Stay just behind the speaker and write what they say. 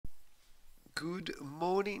Good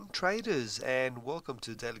morning, traders, and welcome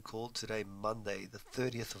to Daily Call today, Monday, the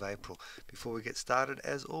 30th of April. Before we get started,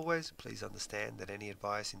 as always, please understand that any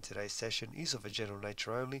advice in today's session is of a general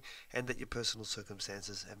nature only and that your personal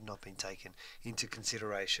circumstances have not been taken into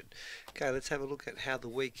consideration. Okay, let's have a look at how the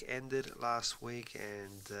week ended last week,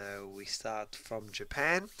 and we start from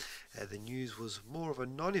Japan. The news was more of a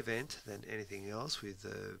non-event than anything else, with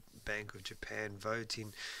the Bank of Japan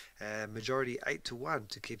voting majority 8-1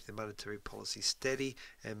 to keep the monetary policy steady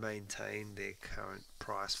and maintain their current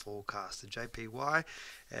price forecast. The JPY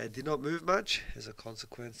did not move much as a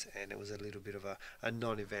consequence, and it was a little bit of a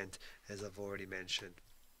non-event, as I've already mentioned.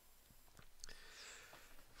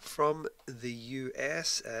 From the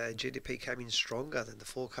US, GDP came in stronger than the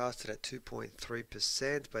forecasted at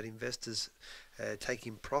 2.3%, but investors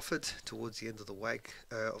taking profit towards the end of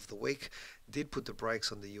the week did put the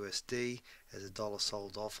brakes on the USD as the dollar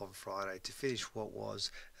sold off on Friday to finish what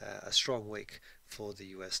was a strong week for the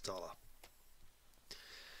US dollar.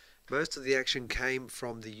 Most of the action came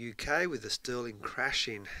from the UK, with the sterling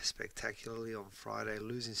crashing spectacularly on Friday,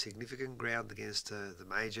 losing significant ground against the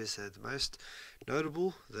majors. The most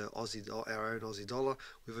notable, our own Aussie dollar,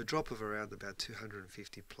 with a drop of around about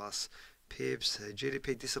 250 plus pips.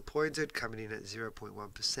 GDP disappointed, coming in at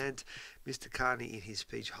 0.1%. Mr. Carney in his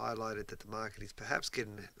speech highlighted that the market is perhaps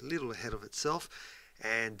getting a little ahead of itself,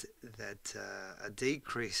 and that a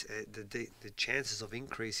decrease, the chances of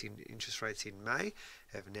increasing interest rates in May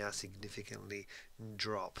have now significantly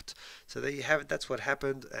dropped. So there you have it. That's what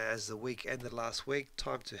happened as the week ended last week.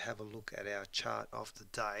 Time to have a look at our chart of the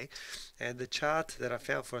day. And the chart that I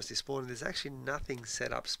found for us this morning, there's actually nothing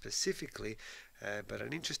set up specifically, but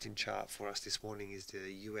an interesting chart for us this morning is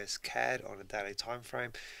the US CAD on a daily time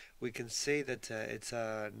frame. We can see that it's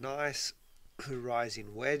a nice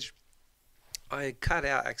rising wedge. I cut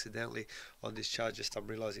out accidentally on this chart, just I'm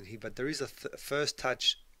realizing here, but there is a first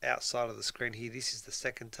touch outside of the screen here. This is the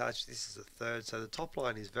second touch, this is the third. So the top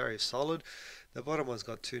line is very solid. The bottom one's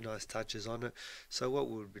got two nice touches on it. So what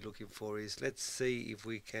we would be looking for is, let's see if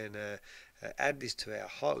we can add this to our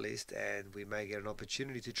hot list, and we may get an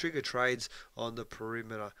opportunity to trigger trades on the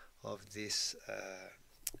perimeter of this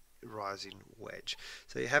rising wedge.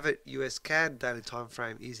 So you have it. US CAD daily time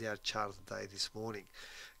frame is our chart of the day this morning.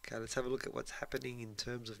 Okay, let's have a look at what's happening in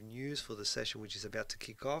terms of news for the session, which is about to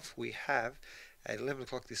kick off. We have at 11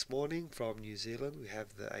 o'clock this morning from New Zealand, we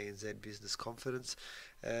have the ANZ Business Confidence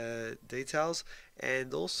details,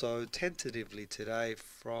 and also tentatively today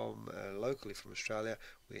from locally from Australia,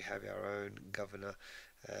 we have our own Governor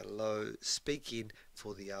Lowe speaking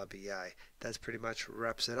for the RBA. That's pretty much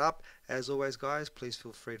wraps it up. As always, guys, please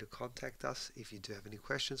feel free to contact us if you do have any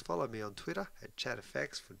questions. Follow me on Twitter at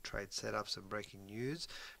ChatFX for trade setups and breaking news.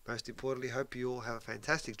 Most importantly, hope you all have a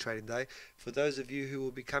fantastic trading day. For those of you who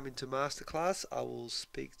will be coming to masterclass, I will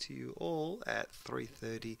speak to you all at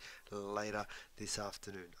 3:30 later this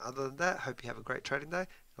afternoon. Other than that, hope you have a great trading day, and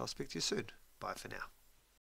I'll speak to you soon. Bye for now.